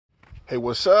Hey,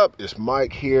 what's up? It's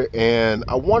Mike here, and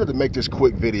I wanted to make this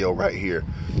quick video right here.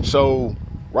 So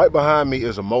right behind me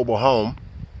is a mobile home.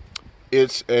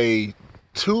 It's a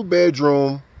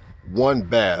 2-bedroom,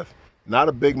 1-bath. Not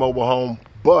a big mobile home,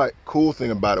 but cool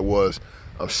thing about it was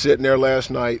I'm sitting there last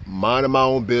night, minding my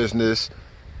own business.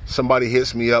 Somebody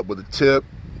hits me up with a tip.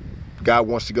 Guy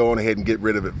wants to go on ahead and get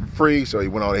rid of it for free, so he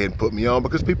went on ahead and put me on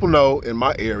because people know in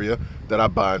my area that I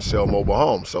buy and sell mobile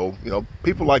homes. So,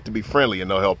 people like to be friendly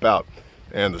and they'll help out.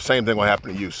 And the same thing will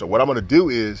happen to you. So what I'm gonna do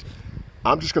is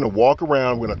I'm just gonna walk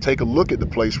around. I'm gonna take a look at the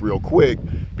place real quick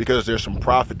because there's some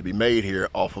profit to be made here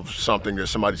off of something that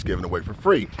somebody's giving away for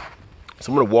free.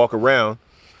 So I'm gonna walk around,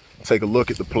 take a look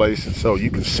at the place, and so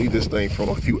you can see this thing from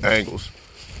a few angles.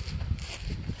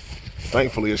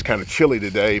 Thankfully, it's kind of chilly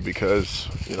today because,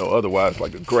 otherwise,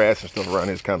 like the grass and stuff around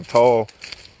here is kind of tall,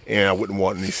 and I wouldn't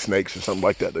want any snakes or something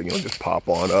like that to, just pop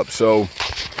on up. So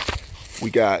we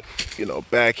got,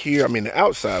 back here, the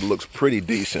outside looks pretty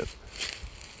decent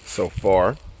so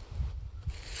far.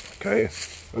 Okay,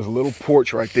 there's a little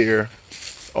porch right there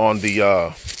on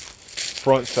the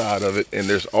front side of it, and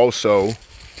there's also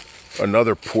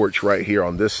another porch right here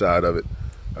on this side of it.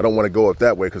 I don't want to go up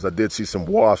that way because I did see some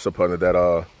wasps up under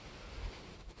that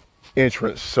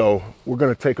entrance. So we're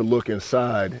going to take a look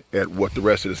inside at what the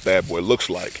rest of this bad boy looks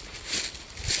like.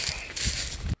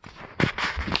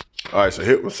 All right,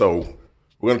 so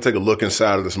we're going to take a look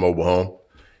inside of this mobile home,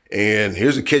 and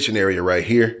here's the kitchen area right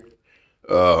here.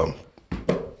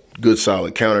 Good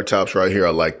solid countertops right here.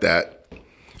 I like that.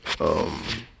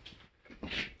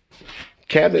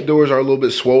 Cabinet doors are a little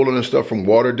bit swollen and stuff from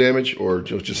water damage or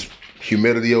just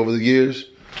humidity over the years.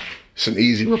 It's an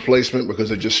easy replacement because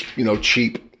they're just,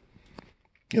 cheap,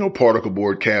 particle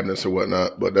board cabinets or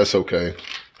whatnot, but that's okay.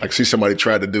 I can see somebody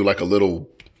tried to do like a little,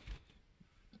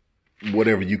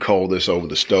 whatever you call this, over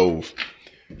the stove.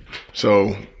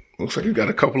 So looks like you've got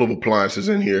a couple of appliances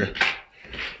in here.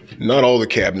 Not all the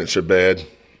cabinets are bad.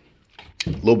 A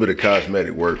little bit of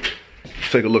cosmetic work.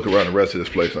 Let's take a look around the rest of this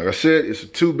place. Like I said, it's a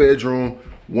 2-bedroom,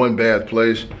 1-bath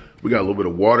place. We got a little bit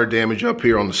of water damage up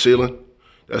here on the ceiling.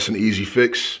 That's an easy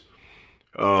fix.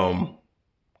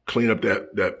 Clean up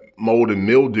that mold and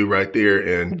mildew right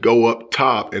there and go up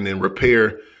top and then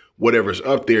repair whatever's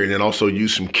up there, and then also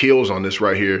use some kills on this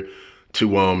right here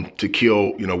to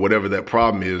kill, whatever that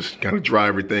problem is, kind of dry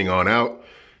everything on out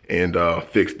and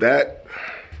fix that.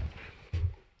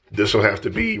 This will have to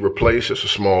be replaced. It's a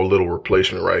small little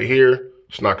replacement right here.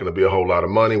 It's not going to be a whole lot of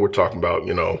money. We're talking about,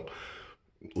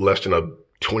 less than a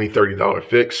 $20, $30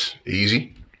 fix,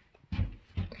 easy.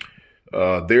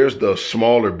 There's the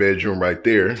smaller bedroom right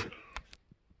there.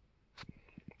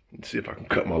 Let's see if I can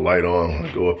cut my light on.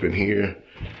 I'll go up in here.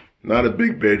 Not a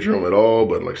big bedroom at all,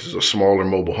 but like this is a smaller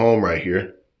mobile home right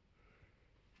here.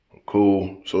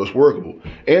 Cool. So it's workable.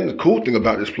 And the cool thing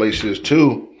about this place is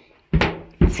too,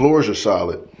 the floors are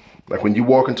solid. Like when you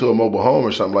walk into a mobile home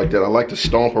or something like that, I like to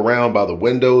stomp around by the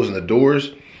windows and the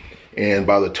doors and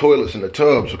by the toilets and the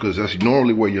tubs because that's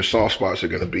normally where your soft spots are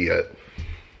going to be at.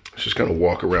 Let's just kind of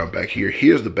walk around back here.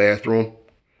 Here's the bathroom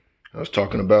I was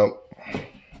talking about.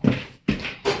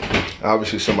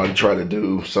 Obviously, somebody tried to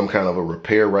do some kind of a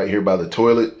repair right here by the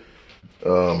toilet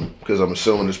because I'm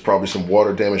assuming there's probably some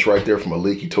water damage right there from a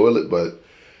leaky toilet. But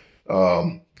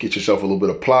get yourself a little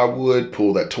bit of plywood,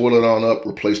 pull that toilet on up,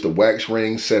 replace the wax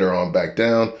ring, set her on back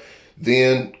down.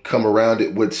 Then come around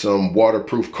it with some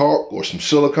waterproof caulk or some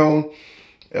silicone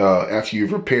after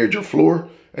you've repaired your floor.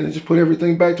 And then just put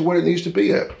everything back to what it needs to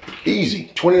be at.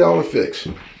 Easy, $20 fix.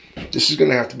 This is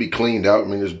gonna have to be cleaned out.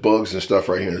 There's bugs and stuff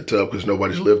right here in the tub because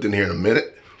nobody's lived in here in a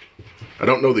minute. I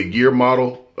don't know the year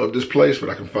model of this place, but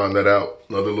I can find that out.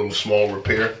 Another little small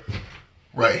repair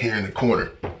right here in the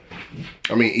corner.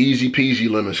 Easy peasy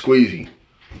lemon squeezy.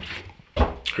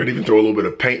 Could even throw a little bit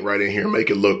of paint right in here and make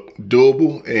it look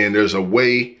doable. And there's a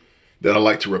way that I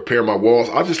like to repair my walls.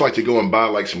 I just like to go and buy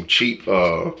like some cheap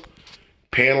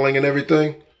paneling and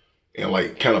everything and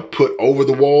like kind of put over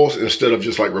the walls instead of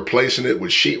just like replacing it with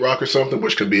sheetrock or something,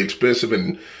 which can be expensive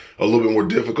and a little bit more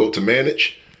difficult to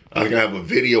manage. I think I have a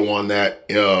video on that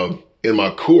in my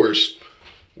course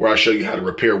where I show you how to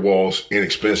repair walls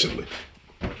inexpensively.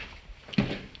 All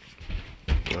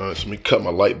right, so let me cut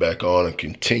my light back on and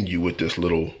continue with this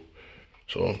little,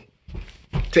 so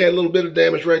tad little bit of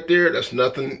damage right there. That's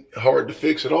nothing hard to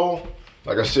fix at all.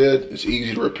 Like I said, it's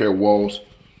easy to repair walls.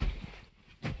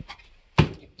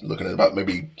 Looking at about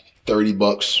maybe 30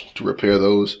 bucks to repair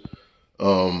those.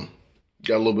 Got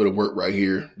a little bit of work right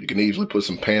here. You can easily put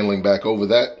some paneling back over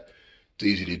that. It's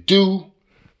easy to do.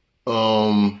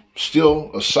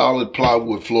 Still a solid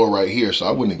plywood floor right here, so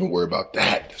I wouldn't even worry about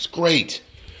that. It's great.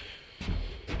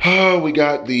 We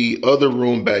got the other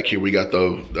room back here. We got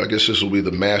I guess this will be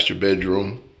the master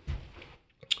bedroom.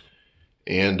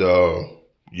 And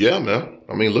yeah, man.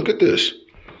 I mean, look at this.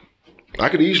 I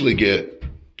could easily get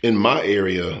in my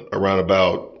area around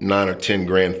about 9 or 10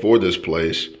 grand for this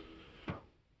place.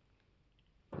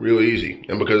 Real easy.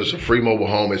 And because it's a free mobile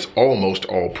home, it's almost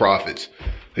all profits.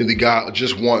 I think the guy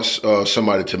just wants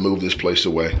somebody to move this place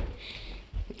away.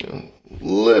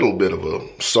 Little bit of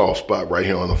a soft spot right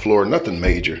here on the floor. Nothing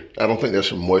major. I don't think that's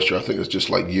from moisture. I think it's just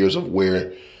like years of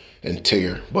wear and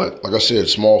tear. But like I said,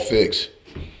 small fix.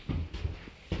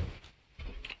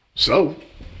 So,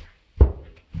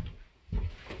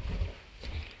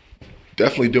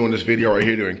 definitely doing this video right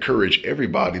here to encourage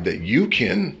everybody that you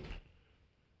can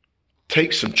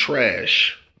take some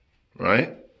trash,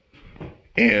 right,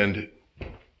 and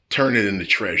turn it into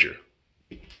treasure.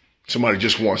 Somebody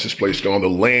just wants this place gone. The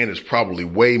land is probably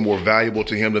way more valuable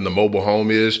to him than the mobile home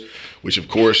is, which of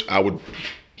course I would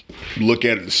look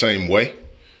at it the same way.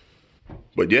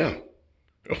 But yeah,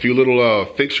 a few little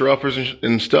fixer-uppers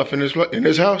and stuff in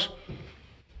his house.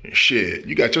 Shit,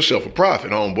 you got yourself a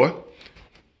profit, homeboy.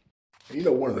 You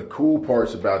know, one of the cool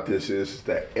parts about this is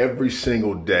that every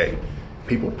single day,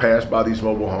 people pass by these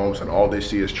mobile homes and all they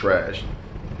see is trash.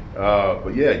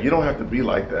 But yeah, you don't have to be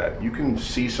like that. You can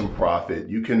see some profit.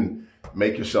 You can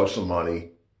make yourself some money.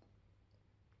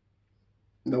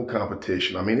 No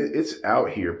competition. I mean, it's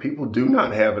out here. People do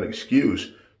not have an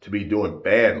excuse to be doing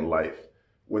bad in life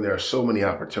when there are so many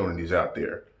opportunities out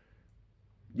there.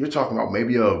 You're talking about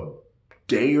maybe a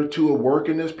day or two of work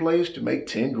in this place to make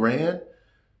 10 grand.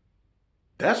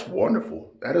 That's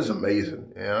wonderful. That is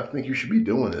amazing. And I think you should be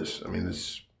doing this. I mean,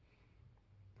 this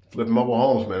flipping mobile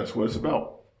homes, man, that's what it's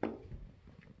about.